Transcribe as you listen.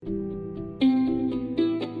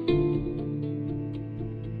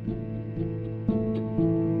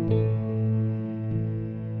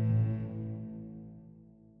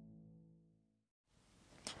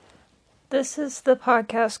This is the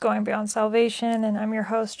podcast Going Beyond Salvation, and I'm your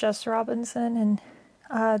host, Jess Robinson.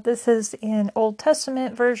 And this is an Old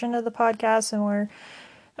Testament version of the podcast, and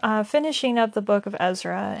we're finishing up the book of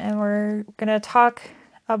Ezra. And we're going to talk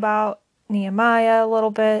about Nehemiah a little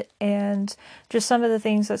bit and just some of the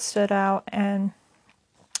things that stood out. And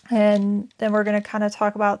then we're going to kind of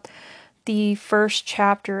talk about the first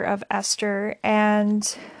chapter of Esther.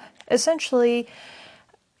 And essentially,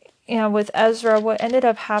 with Ezra, what ended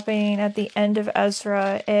up happening at the end of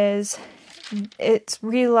Ezra is it's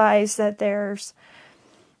realized that there's,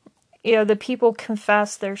 the people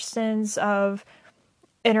confess their sins of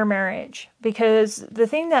intermarriage. Because the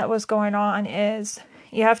thing that was going on is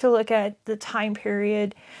you have to look at the time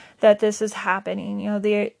period that this is happening.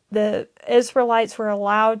 The Israelites were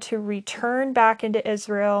allowed to return back into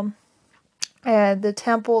Israel, and the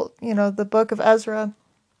temple, the book of Ezra,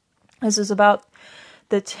 this is about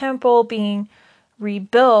the temple being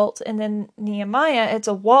rebuilt, and then Nehemiah, it's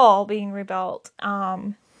a wall being rebuilt.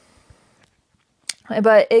 But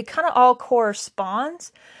it kind of all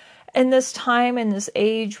corresponds in this time, in this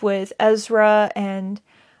age, with Ezra and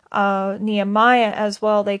Nehemiah as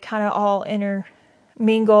well. They kind of all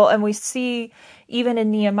intermingle, and we see even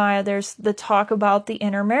in Nehemiah there's the talk about the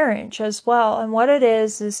intermarriage as well. And what it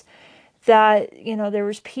is that, there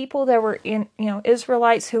was people that were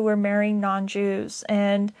Israelites who were marrying non-Jews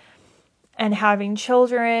and having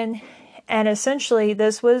children. And essentially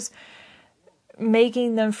this was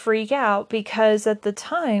making them freak out, because at the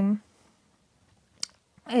time,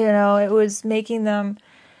 it was making them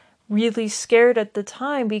really scared at the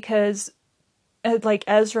time, because like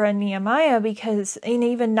Ezra and Nehemiah, and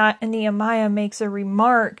even Nehemiah makes a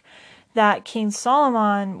remark that King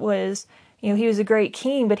Solomon was, he was a great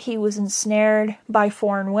king, but he was ensnared by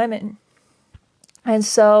foreign women. And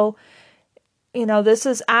so, this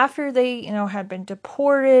is after they, had been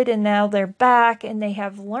deported, and now they're back, and they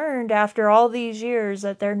have learned after all these years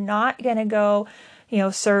that they're not going to go,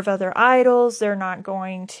 serve other idols. They're not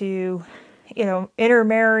going to,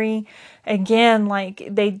 intermarry again. Like,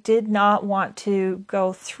 they did not want to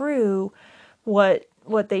go through what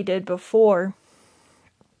they did before.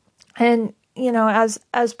 And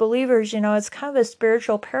as believers, it's kind of a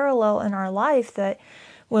spiritual parallel in our life, that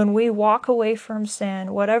when we walk away from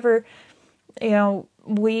sin, whatever,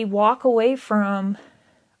 we walk away from,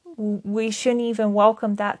 we shouldn't even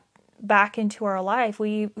welcome that back into our life.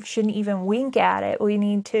 We shouldn't even wink at it. We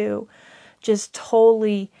need to just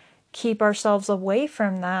totally keep ourselves away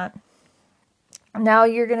from that. Now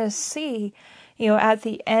you're going to see, at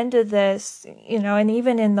the end of this, and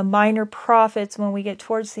even in the minor prophets, when we get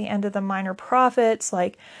towards the end of the minor prophets,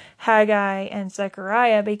 like Haggai and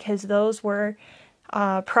Zechariah, because those were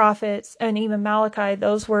prophets, and even Malachi,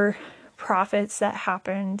 those were prophets that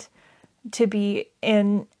happened to be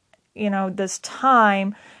in, this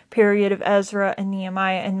time period of Ezra and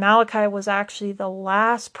Nehemiah. And Malachi was actually the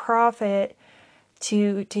last prophet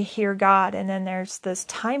to hear God. And then there's this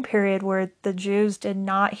time period where the Jews did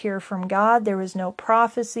not hear from God. There was no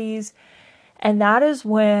prophecies. And that is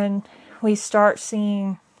when we start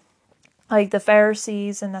seeing, like, the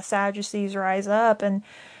Pharisees and the Sadducees rise up. And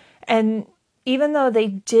even though they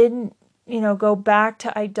didn't, go back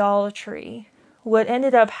to idolatry, what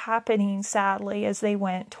ended up happening, sadly, as they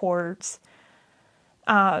went towards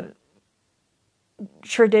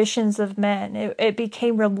traditions of men, it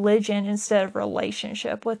became religion instead of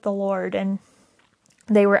relationship with the Lord. And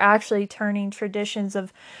they were actually turning traditions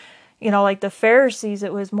of, like the Pharisees,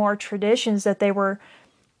 it was more traditions that they were,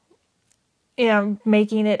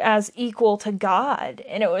 making it as equal to God.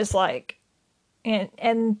 And it was like,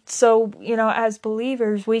 and so, as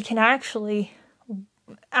believers, we can actually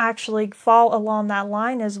fall along that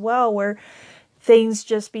line as well, where things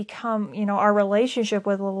just become, our relationship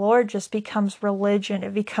with the Lord just becomes religion.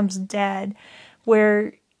 It becomes dead,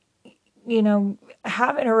 where,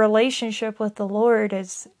 having a relationship with the Lord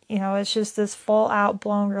is, it's just this full out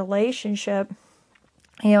blown relationship,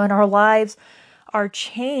 and our lives are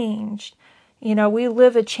changed. We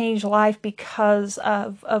live a changed life because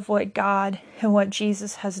of what God and what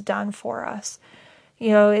Jesus has done for us.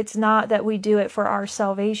 It's not that we do it for our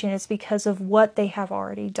salvation. It's because of what they have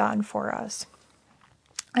already done for us.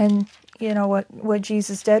 And, what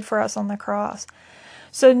Jesus did for us on the cross.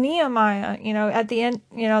 So Nehemiah, at the end,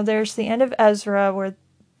 there's the end of Ezra where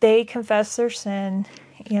they confess their sin,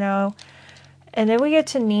 and then we get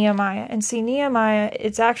to Nehemiah. And see, Nehemiah,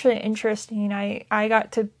 it's actually interesting. I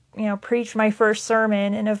got to, preach my first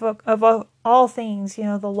sermon, and of all things,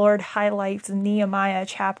 the Lord highlights Nehemiah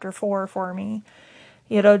chapter 4 for me,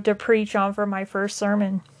 to preach on for my first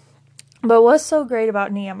sermon. But what's so great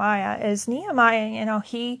about Nehemiah is Nehemiah,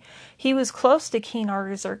 he was close to King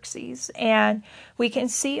Artaxerxes, and we can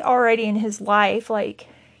see already in his life, like,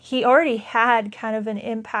 he already had kind of an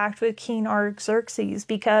impact with King Artaxerxes,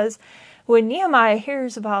 because when Nehemiah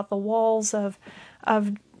hears about the walls of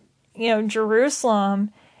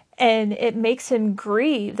Jerusalem, and it makes him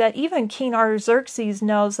grieve, that even King Artaxerxes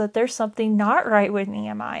knows that there's something not right with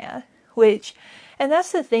Nehemiah, and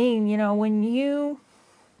that's the thing, when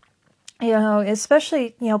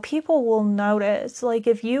especially, people will notice, like,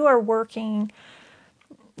 if you are working,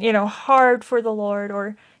 hard for the Lord,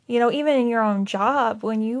 or, even in your own job,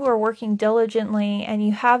 when you are working diligently and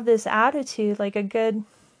you have this attitude, like a good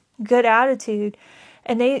attitude,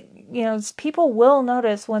 and people will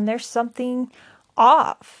notice when there's something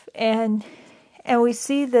off. And we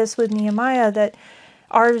see this with Nehemiah, that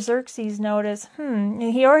Artaxerxes noticed, and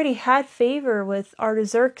he already had favor with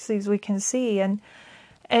Artaxerxes, we can see, and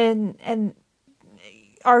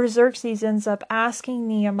Artaxerxes ends up asking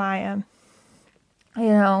Nehemiah,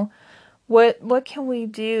 what can we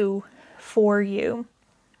do for you?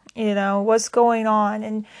 What's going on?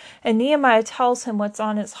 And Nehemiah tells him what's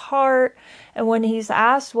on his heart. And when he's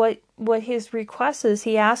asked what his request is,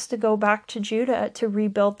 he asks to go back to Judah to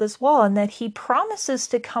rebuild this wall, and that he promises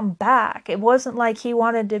to come back. It wasn't like he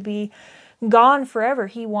wanted to be gone forever.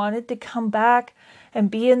 He wanted to come back and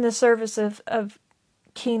be in the service of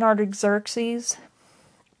King Artaxerxes.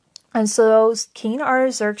 And so King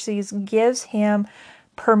Artaxerxes gives him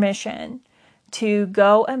permission to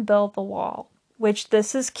go and build the wall, which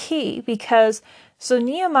this is key, because so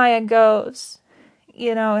Nehemiah goes,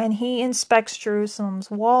 and he inspects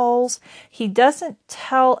Jerusalem's walls. He doesn't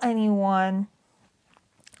tell anyone.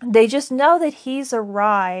 They just know that he's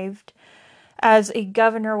arrived as a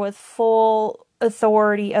governor with full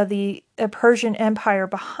authority of the Persian Empire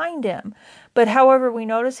behind him. But however, we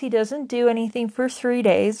notice he doesn't do anything for 3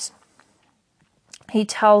 days. He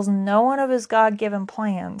tells no one of his God-given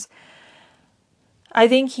plans. I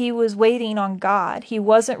think he was waiting on God. He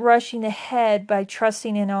wasn't rushing ahead by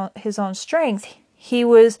trusting in his own strength. He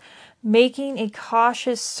was making a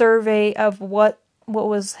cautious survey of what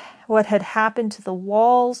had happened to the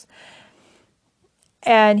walls,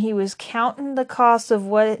 and he was counting the cost of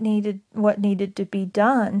what needed to be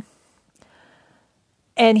done.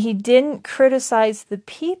 And he didn't criticize the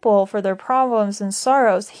people for their problems and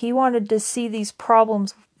sorrows. He wanted to see these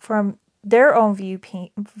problems from their own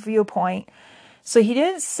viewpoint. So he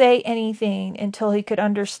didn't say anything until he could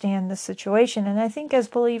understand the situation. And I think as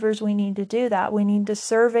believers, we need to do that. We need to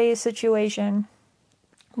survey a situation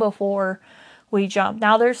before we jump.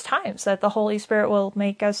 Now, there's times that the Holy Spirit will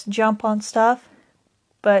make us jump on stuff,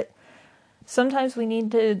 but sometimes we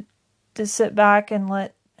need to sit back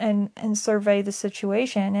and and survey the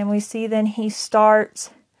situation. And we see then they start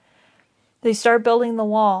building the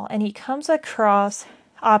wall, and he comes across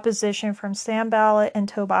opposition from Sanballat and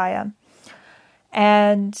Tobiah.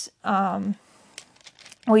 And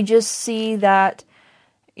we just see that,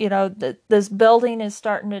 this building is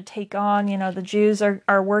starting to take on, the Jews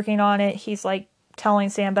are working on it. He's like telling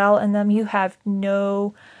Sanballat and them, you have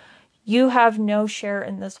no share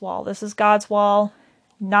in this wall. This is God's wall,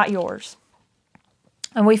 not yours.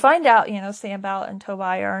 And we find out, Sanballat and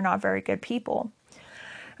Tobiah are not very good people.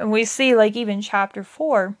 And we see, like, even chapter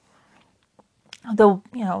 4, the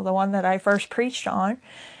one that I first preached on,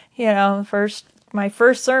 my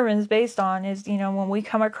first sermon is based on is, when we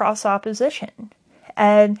come across opposition.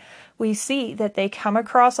 And we see that they come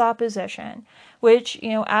across opposition, which,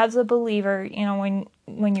 as a believer,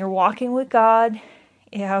 when you're walking with God,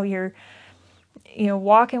 you're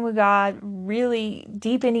walking with God, really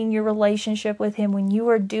deepening your relationship with Him, when you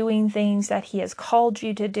are doing things that He has called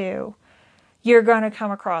you to do, you're going to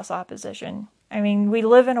come across opposition. I mean, we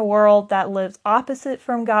live in a world that lives opposite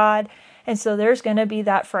from God, and so there's going to be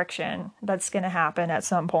that friction that's going to happen at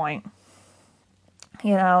some point.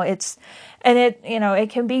 It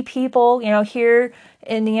can be people, here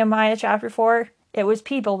in Nehemiah chapter 4, it was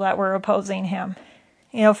people that were opposing him.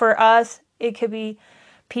 For us, it could be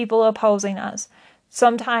people opposing us.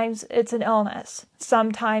 Sometimes it's an illness.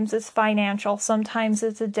 Sometimes it's financial. Sometimes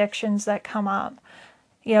it's addictions that come up.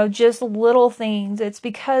 Just little things. It's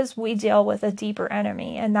because we deal with a deeper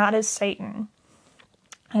enemy, and that is Satan.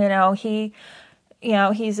 He's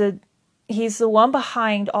the one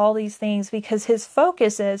behind all these things, because his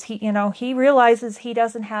focus is, he realizes he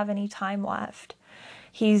doesn't have any time left.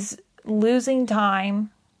 He's losing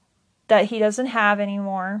time that he doesn't have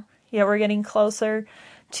anymore. We're getting closer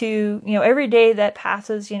to, every day that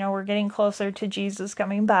passes, we're getting closer to Jesus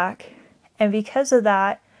coming back. And because of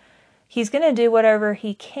that, He's going to do whatever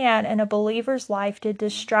he can in a believer's life to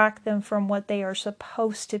distract them from what they are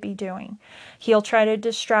supposed to be doing. He'll try to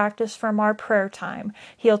distract us from our prayer time.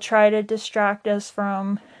 He'll try to distract us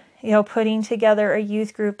from, putting together a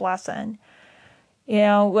youth group lesson.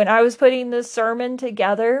 When I was putting this sermon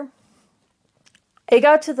together, it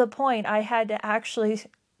got to the point I had to actually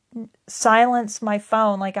silence my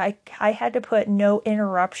phone. Like I had to put no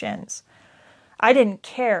interruptions. I didn't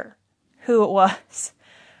care who it was.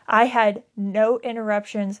 I had no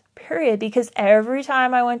interruptions, period, because every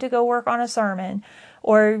time I went to go work on a sermon,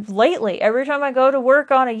 or lately, every time I go to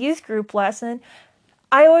work on a youth group lesson,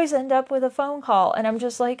 I always end up with a phone call. And I'm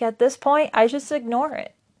just like, at this point, I just ignore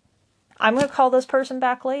it. I'm going to call this person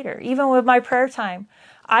back later. Even with my prayer time,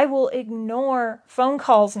 I will ignore phone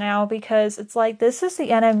calls now because it's like, this is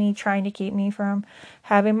the enemy trying to keep me from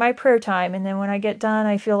having my prayer time. And then when I get done,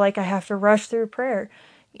 I feel like I have to rush through prayer,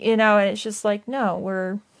 and it's just like,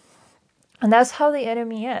 no, and that's how the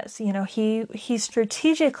enemy is. He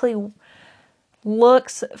strategically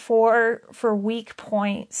looks for weak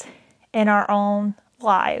points in our own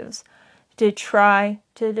lives to try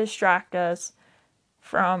to distract us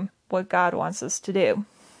from what God wants us to do,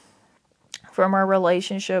 from our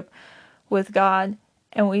relationship with God.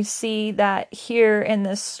 And we see that here in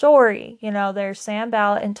this story, there's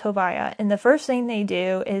Sanballat and Tobiah, and the first thing they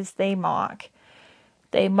do is they mock.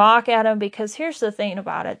 They mock at him because here's the thing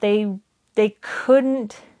about it. They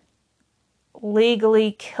couldn't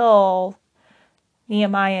legally kill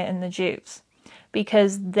Nehemiah and the Jews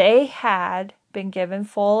because they had been given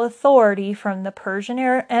full authority from the Persian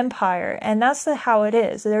Empire. And that's how it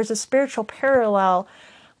is. There's a spiritual parallel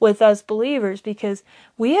with us believers because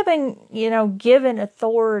we have been, given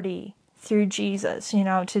authority through Jesus,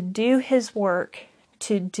 to do his work,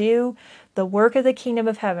 to do the work of the kingdom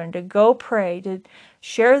of heaven, to go pray, to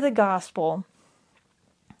share the gospel.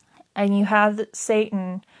 And you have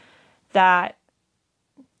Satan that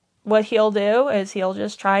what he'll do is he'll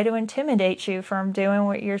just try to intimidate you from doing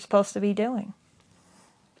what you're supposed to be doing.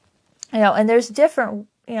 And there's different,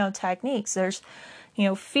 techniques. There's,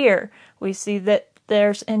 fear. We see that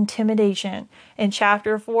there's intimidation. In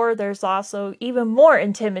chapter 4, there's also even more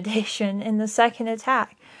intimidation in the second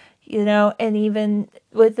attack, and even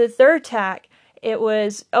with the third attack, it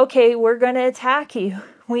was, okay, we're going to attack you.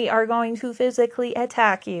 We are going to physically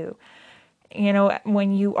attack you,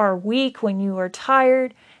 when you are weak, when you are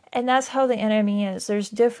tired. And that's how the enemy is. There's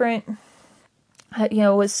different,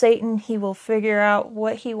 with Satan, he will figure out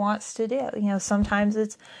what he wants to do. Sometimes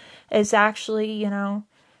it's actually,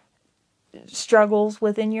 struggles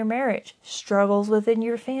within your marriage, struggles within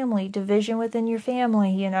your family, division within your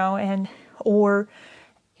family, or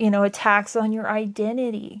attacks on your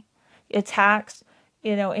identity, attacks,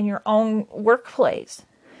 in your own workplace.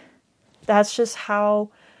 That's just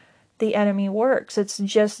how the enemy works. It's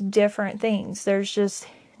just different things. There's just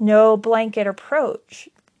no blanket approach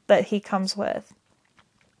that he comes with.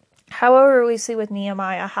 However, we see with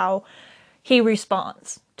Nehemiah how he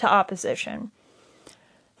responds to opposition.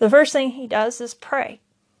 The first thing he does is pray.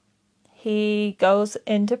 He goes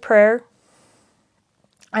into prayer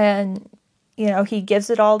and, he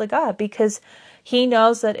gives it all to God because he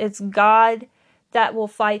knows that it's God that will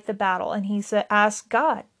fight the battle. And he asks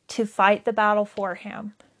God to fight the battle for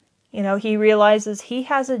him. He realizes he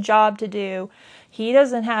has a job to do. He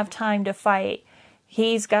doesn't have time to fight.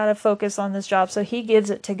 He's got to focus on this job. So he gives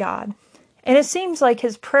it to God. And it seems like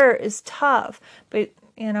his prayer is tough. But,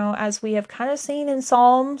 as we have kind of seen in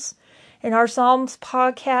Psalms, in our Psalms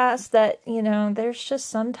podcast, that, there's just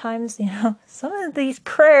sometimes, some of these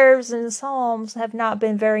prayers in Psalms have not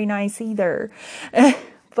been very nice either.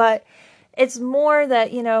 But it's more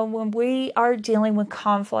that, when we are dealing with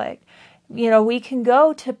conflict, we can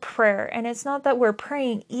go to prayer, and it's not that we're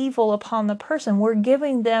praying evil upon the person. We're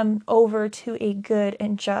giving them over to a good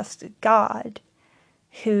and just God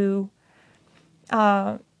who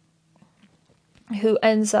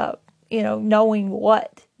ends up, knowing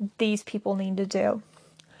what these people need to do.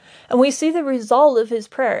 And we see the result of his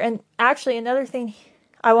prayer. And actually, another thing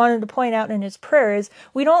I wanted to point out in his prayer is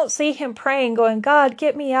we don't see him praying going, God,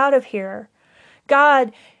 get me out of here.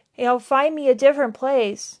 God, find me a different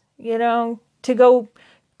place, to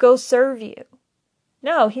go serve you.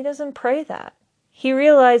 No, he doesn't pray that. He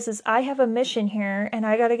realizes I have a mission here and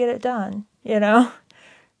I got to get it done,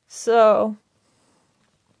 So,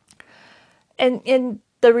 and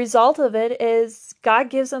the result of it is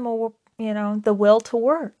God gives him the will to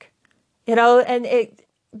work, and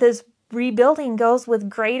this rebuilding goes with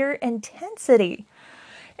greater intensity.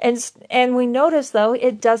 And we notice though,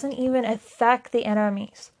 it doesn't even affect the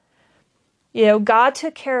enemies. God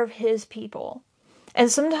took care of his people.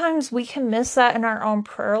 And sometimes we can miss that in our own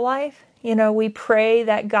prayer life. We pray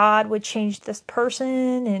that God would change this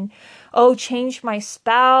person and, change my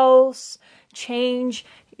spouse, change,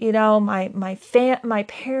 my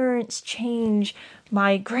parents, change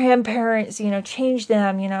my grandparents, change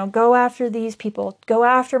them, go after these people, go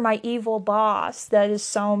after my evil boss that is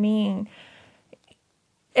so mean.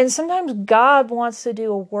 And sometimes God wants to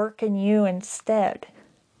do a work in you instead.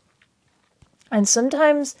 And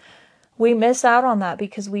sometimes we miss out on that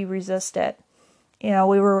because we resist it. We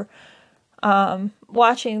were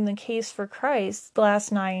watching The Case for Christ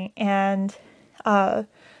last night, and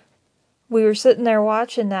we were sitting there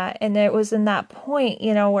watching that, and it was in that point,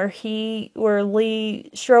 where Lee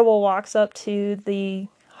Strobel walks up to the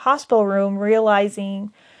hospital room,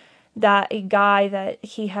 realizing that a guy that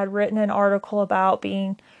he had written an article about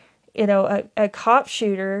being, a cop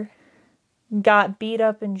shooter, got beat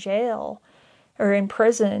up in jail or in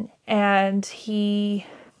prison, and he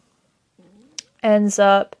ends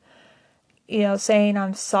up, saying,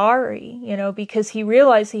 "I'm sorry," because he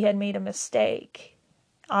realized he had made a mistake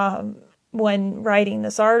when writing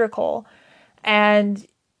this article. And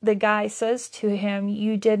the guy says to him,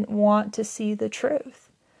 "You didn't want to see the truth."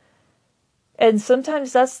 And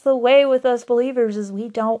sometimes that's the way with us believers, is we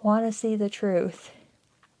don't want to see the truth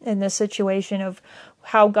in the situation of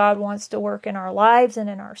how God wants to work in our lives and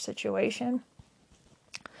in our situation.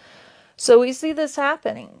 So we see this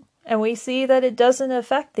happening, and we see that it doesn't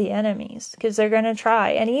affect the enemies, because they're going to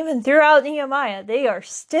try. And even throughout Nehemiah, they are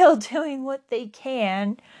still doing what they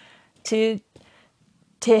can to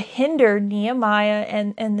hinder Nehemiah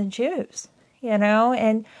and the Jews,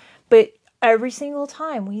 but every single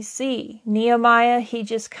time we see Nehemiah, he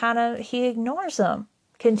just he ignores them,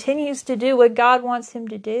 continues to do what God wants him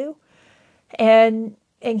to do, and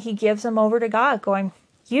he gives them over to God, going,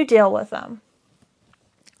 "You deal with them."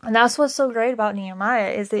 And that's what's so great about Nehemiah,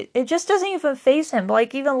 is that it just doesn't even faze him.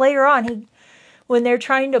 Like, even later on, when they're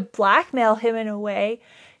trying to blackmail him in a way,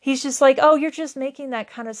 he's just like, "Oh, you're just making that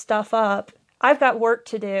kind of stuff up. I've got work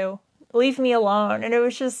to do. Leave me alone." And it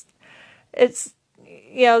was just, it's,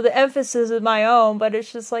 the emphasis is my own, but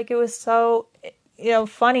it's just like, it was so,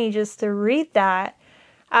 funny just to read that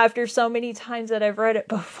after so many times that I've read it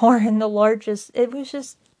before, and the Lord it was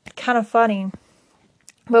just kind of funny.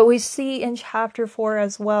 But we see in chapter 4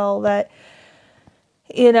 as well that,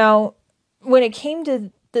 when it came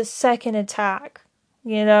to the second attack,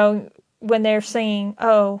 when they're saying,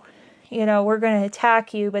 "Oh, we're going to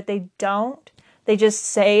attack you," but they don't. They just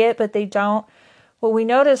say it, but they don't. What we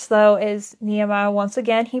notice, though, is Nehemiah, once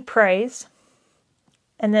again, he prays.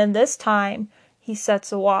 And then this time, he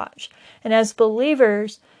sets a watch. And as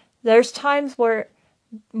believers, there's times where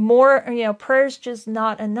prayer is just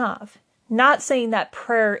not enough. Not saying that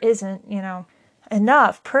prayer isn't,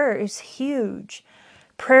 enough. Prayer is huge.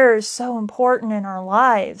 Prayer is so important in our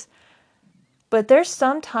lives. But there's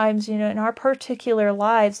sometimes, in our particular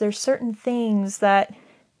lives, there's certain things that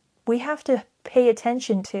we have to pay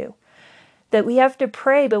attention to, that we have to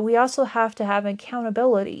pray, but we also have to have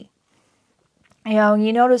accountability.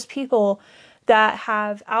 You notice people that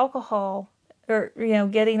have alcohol, or,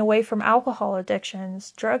 getting away from alcohol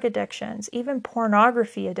addictions, drug addictions, even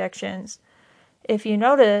pornography addictions. If you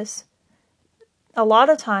notice, a lot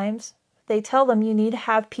of times they tell them you need to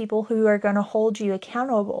have people who are going to hold you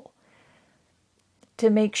accountable to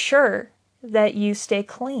make sure that you stay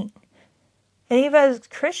clean. And even as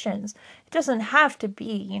Christians, it doesn't have to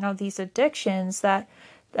be, these addictions that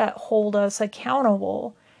hold us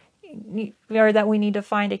accountable, or that we need to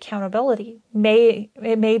find accountability.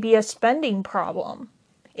 It may be a spending problem.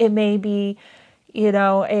 It may be,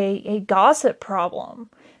 a gossip problem.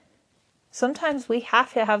 Sometimes we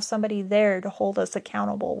have to have somebody there to hold us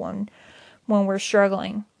accountable when we're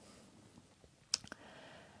struggling.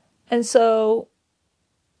 And so,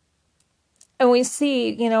 and we see,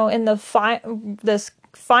 in this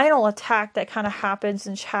final attack that kind of happens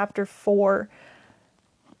in chapter 4,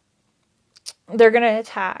 they're going to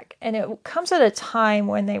attack. And it comes at a time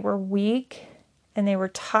when they were weak, and they were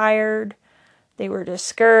tired, they were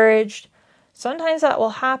discouraged. Sometimes that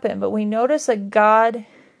will happen, but we notice that God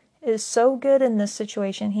is so good in this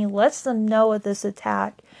situation. He lets them know of this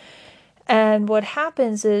attack. And what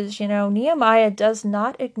happens is, Nehemiah does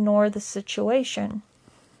not ignore the situation.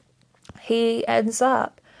 He ends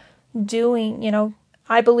up doing,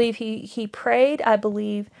 I believe he prayed,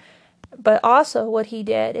 but also what he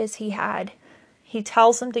did is he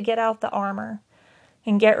tells them to get out the armor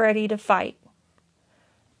and get ready to fight.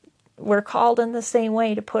 We're called in the same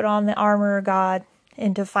way to put on the armor of God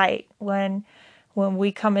and to fight when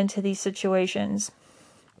we come into these situations,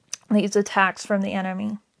 these attacks from the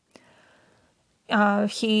enemy.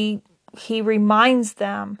 he reminds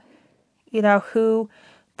them, who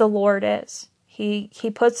the Lord is.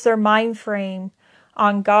 He puts their mind frame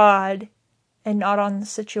on God and not on the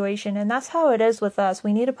situation. And that's how it is with us.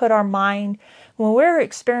 We need to put our mind, when we're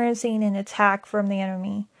experiencing an attack from the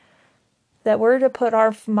enemy, that we're to put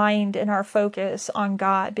our mind and our focus on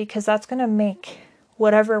God, because that's going to make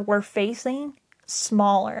whatever we're facing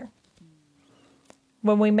smaller.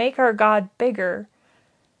 When we make our God bigger,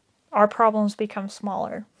 our problems become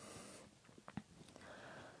smaller.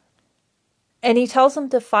 And he tells them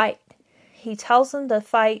to fight. He tells them to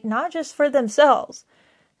fight not just for themselves.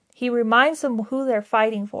 He reminds them who they're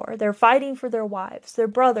fighting for. They're fighting for their wives, their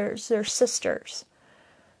brothers, their sisters.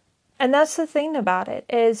 And that's the thing about it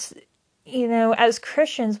is, as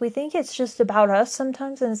Christians, we think it's just about us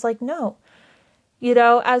sometimes. And it's like, no.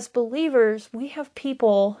 As believers, we have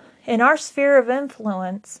people in our sphere of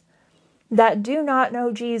influence that do not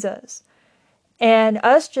know Jesus. And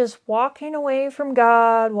us just walking away from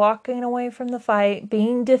God, walking away from the fight,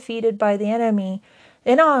 being defeated by the enemy,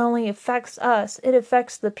 it not only affects us, it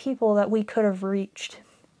affects the people that we could have reached.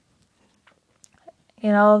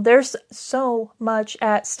 There's so much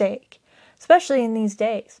at stake, especially in these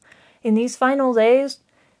days. In these final days,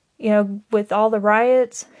 with all the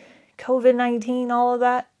riots, COVID-19, all of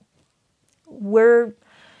that, we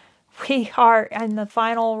are in the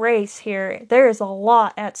final race here. There is a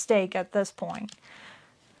lot at stake at this point.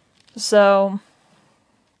 So,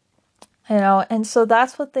 and so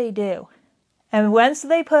that's what they do. And once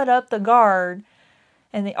they put up the guard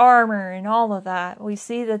and the armor and all of that, we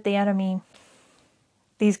see that the enemy,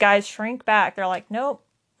 these guys shrink back. They're like, nope,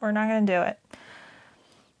 we're not going to do it.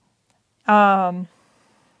 And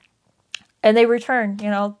they return,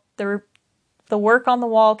 the work on the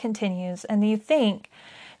wall continues. And you think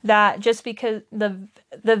that just because the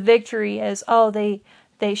victory is,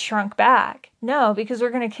 they shrunk back. No, because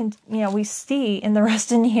we're going to, we see in the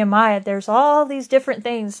rest of Nehemiah, there's all these different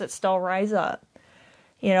things that still rise up.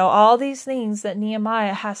 All these things that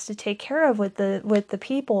Nehemiah has to take care of with the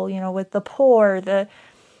people, with the poor,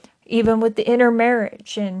 even with the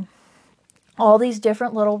intermarriage, and all these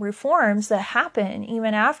different little reforms that happen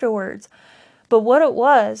even afterwards. But what it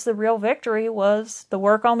was, the real victory was the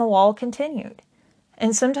work on the wall continued.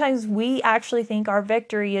 And sometimes we actually think our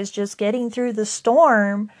victory is just getting through the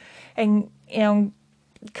storm and,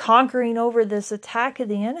 conquering over this attack of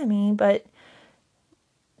the enemy, but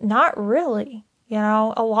not really.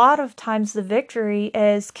 A lot of times the victory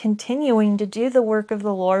is continuing to do the work of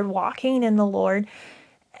the Lord, walking in the Lord.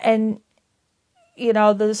 And,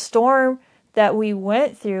 the storm that we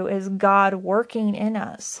went through is God working in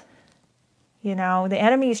us. The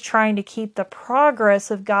enemy is trying to keep the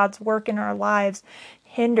progress of God's work in our lives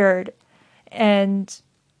hindered. And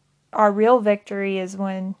our real victory is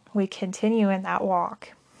when we continue in that walk.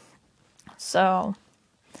 So,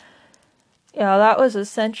 that was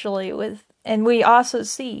essentially and we also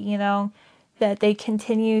see, that they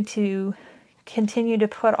continue to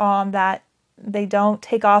put on that. They don't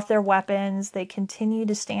take off their weapons. They continue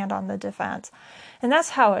to stand on the defense. And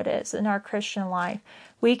that's how it is in our Christian life.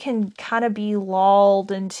 We can kind of be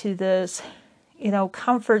lulled into this,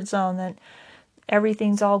 comfort zone that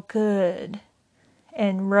everything's all good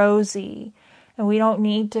and rosy. And we don't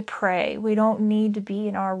need to pray. We don't need to be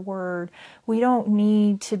in our word. We don't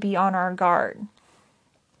need to be on our guard.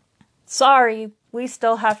 Sorry, we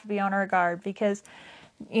still have to be on our guard because,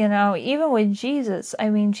 even with Jesus,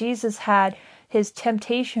 Jesus had his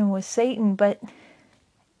temptation with Satan, but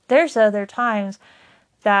there's other times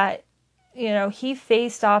that, he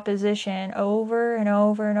faced opposition over and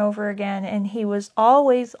over and over again, and he was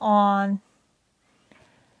always on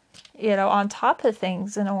top of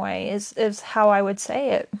things in a way, is how I would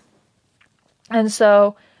say it. And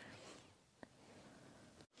so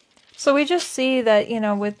we just see that,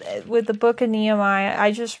 with the book of Nehemiah,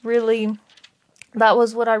 that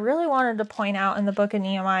was what I really wanted to point out in the book of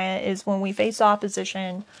Nehemiah, is when we face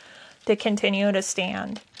opposition, to continue to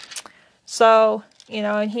stand. So,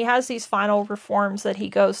 and he has these final reforms that he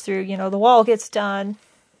goes through, the wall gets done,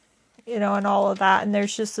 and all of that. And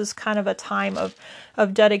there's just this kind of a time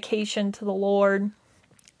of dedication to the Lord,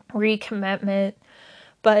 recommitment.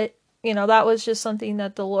 But, that was just something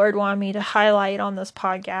that the Lord wanted me to highlight on this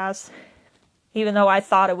podcast, even though I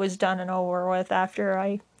thought it was done and over with after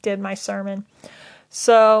I did my sermon.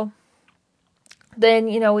 So then,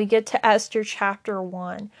 we get to Esther chapter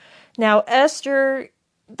 1. Now, Esther,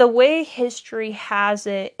 the way history has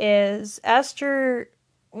it is Esther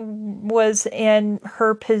was in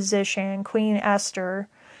her position, Queen Esther,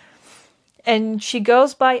 and she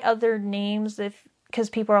goes by other names because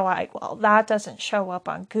people are like, well, that doesn't show up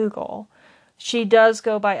on Google. she does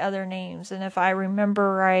go by other names, and if I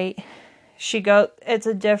remember right, it's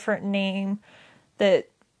a different name, that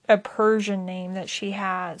a Persian name that she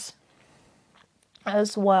has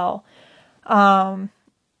as well. But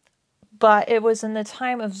it was in the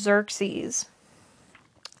time of Xerxes.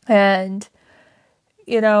 And,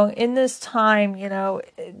 in this time,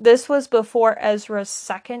 this was before Ezra's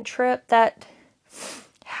second trip that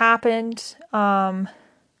happened. It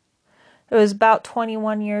was about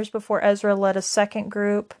 21 years before Ezra led a second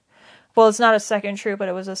group. Well, it's not a second troop, but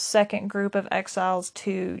it was a second group of exiles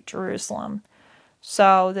to Jerusalem.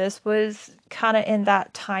 So this was kind of in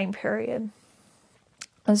that time period.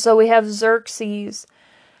 And so we have Xerxes,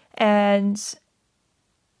 and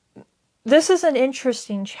this is an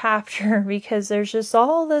interesting chapter because there's just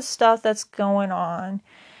all this stuff that's going on,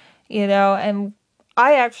 and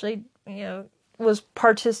I actually, was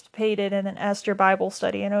participated in an Esther Bible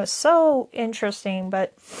study, and it was so interesting.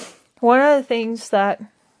 But one of the things that,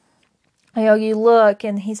 you look,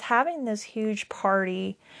 and he's having this huge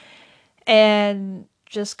party, and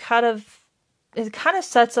just it kind of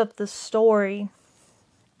sets up the story.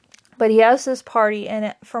 But he has this party,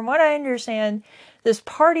 and from what I understand, this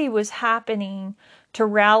party was happening to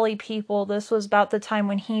rally people. This was about the time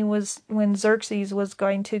when Xerxes was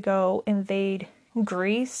going to go invade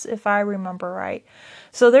Greece, if I remember right.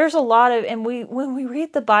 So there's a lot of, and when we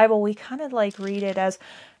read the Bible, we kind of like read it as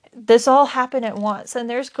this all happened at once. And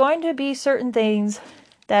there's going to be certain things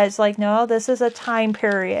that it's like, no, this is a time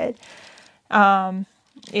period. Like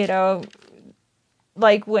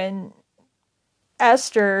when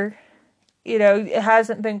Esther, it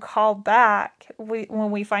hasn't been called back.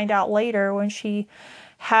 When we find out later, when she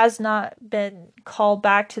has not been called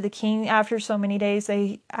back to the king after so many days,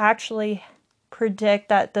 they actually predict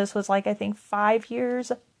that this was like, I think 5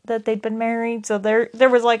 years that they'd been married. So there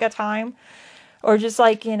was like a time, or just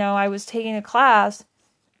like, I was taking a class,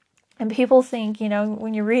 and people think,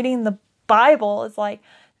 when you're reading the Bible, it's like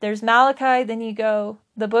there's Malachi, then you go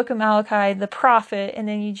the book of Malachi, the prophet, and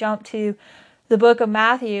then you jump to the book of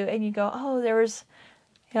Matthew, and you go, oh, there was,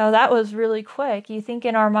 that was really quick. You think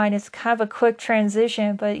in our mind it's kind of a quick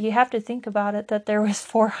transition, but you have to think about it, that there was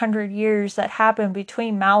 400 years that happened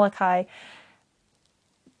between Malachi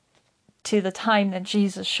to the time that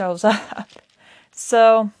Jesus shows up.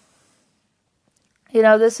 So,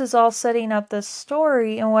 this is all setting up this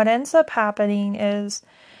story, and what ends up happening is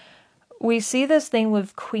we see this thing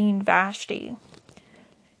with Queen Vashti.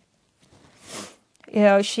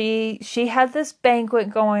 She had this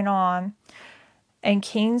banquet going on, and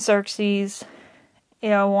King Xerxes,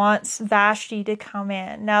 wants Vashti to come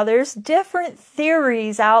in. Now, there's different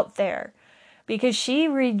theories out there because she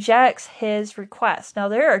rejects his request. Now,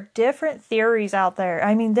 there are different theories out there.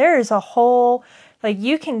 I mean, there is a whole,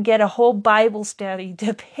 you can get a whole Bible study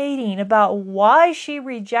debating about why she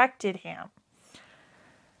rejected him.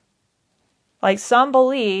 Like, some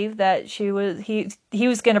believe that he was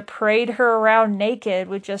going to parade her around naked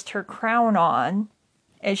with just her crown on.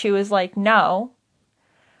 And she was like, no.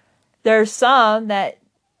 There's some that,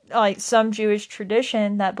 like some Jewish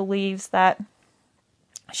tradition that believes that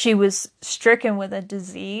she was stricken with a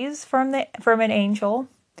disease from an angel.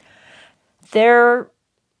 I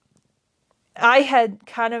had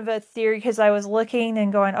kind of a theory because I was looking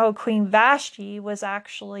and going, oh, Queen Vashti was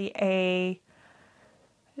actually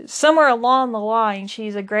somewhere along the line,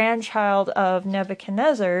 she's a grandchild of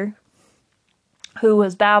Nebuchadnezzar, who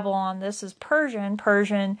was Babylon. This is Persian.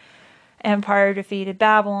 Persian Empire defeated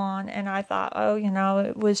Babylon. And I thought, oh,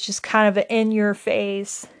 it was just kind of an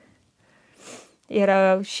in-your-face.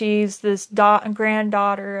 She's this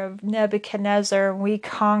granddaughter of Nebuchadnezzar, and we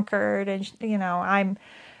conquered, and,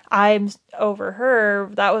 I'm over her.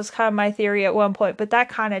 That was kind of my theory at one point, but that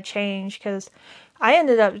kind of changed because I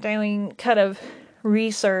ended up doing kind of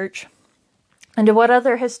research into what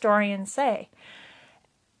other historians say.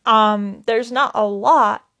 There's not a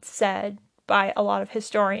lot said by a lot of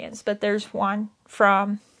historians, but there's one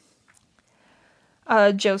from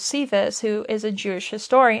Josephus, who is a Jewish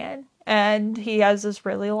historian, and he has this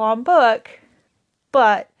really long book,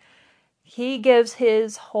 but he gives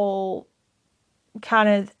his whole kind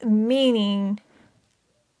of meaning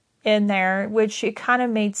in there, which it kind of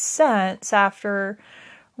made sense after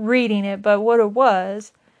reading it. But what it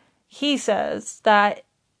was, he says that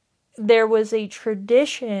there was a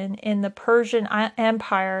tradition in the Persian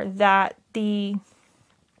Empire that the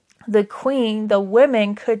queen, the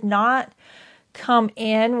women could not come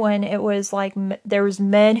in when it was like there was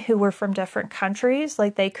men who were from different countries,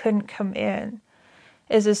 like they couldn't come in,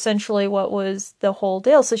 is essentially what was the whole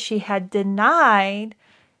deal. So she had denied,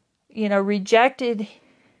 rejected,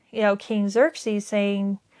 King Xerxes,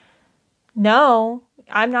 saying, no,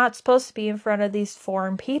 I'm not supposed to be in front of these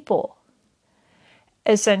foreign people,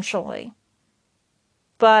 essentially.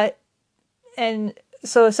 But, and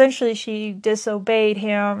so essentially she disobeyed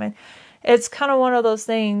him, and it's kind of one of those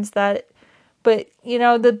things that, but,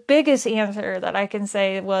 the biggest answer that I can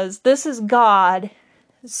say was, this is God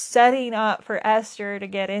setting up for Esther to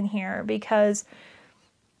get in here, because,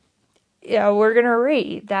 we're going to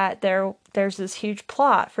read that there's this huge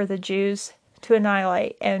plot for the Jews to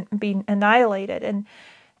annihilate and be annihilated.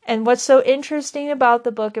 And what's so interesting about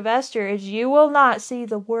the book of Esther is you will not see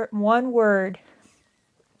the one word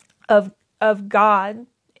of God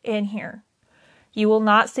in here. You will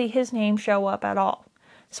not see his name show up at all,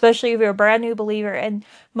 especially if you're a brand new believer. And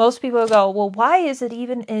most people go, well, why is it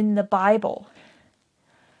even in the Bible?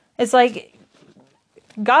 It's like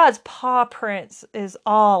God's paw prints is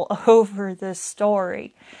all over this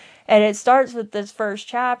story. And it starts with this first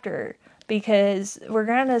chapter, because we're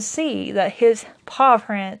going to see that his paw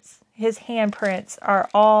prints, his handprints, are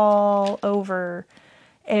all over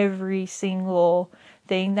every single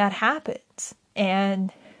thing that happens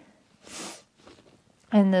and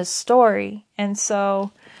in this story. And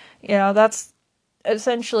so, that's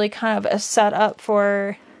essentially kind of a setup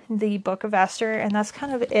for the book of Esther, and that's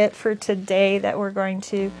kind of it for today that we're going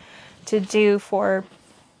to do for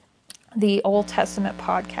the Old Testament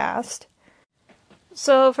podcast.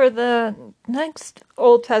 So for the next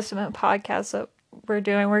Old Testament podcast that we're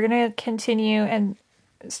doing, we're going to continue and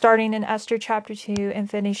starting in Esther chapter 2 and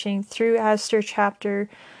finishing through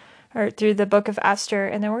through the book of Esther,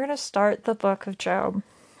 and then we're going to start the book of Job,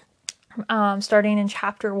 starting in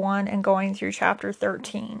chapter 1 and going through chapter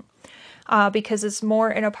 13, because it's more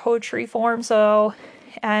in a poetry form. So,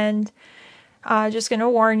 and just going to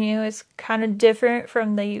warn you, it's kind of different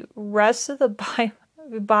from the rest of the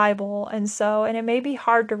Bible, and it may be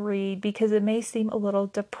hard to read because it may seem a little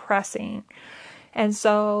depressing. And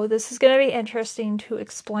so this is going to be interesting to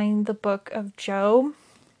explain the book of Job,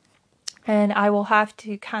 and I will have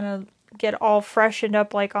to kind of get all freshened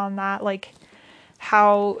up on that,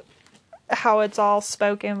 how it's all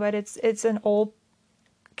spoken, but it's an old,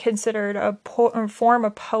 considered a form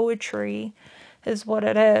of poetry is what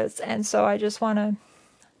it is. And so I just want to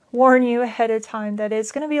warn you ahead of time that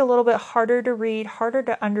it's going to be a little bit harder to read, harder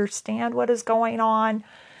to understand what is going on.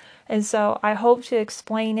 And so I hope to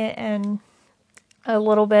explain it in a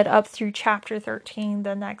little bit up through chapter 13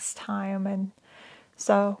 the next time. And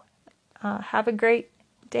so have a great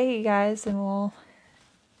day, you guys, and we'll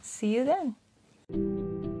see you then.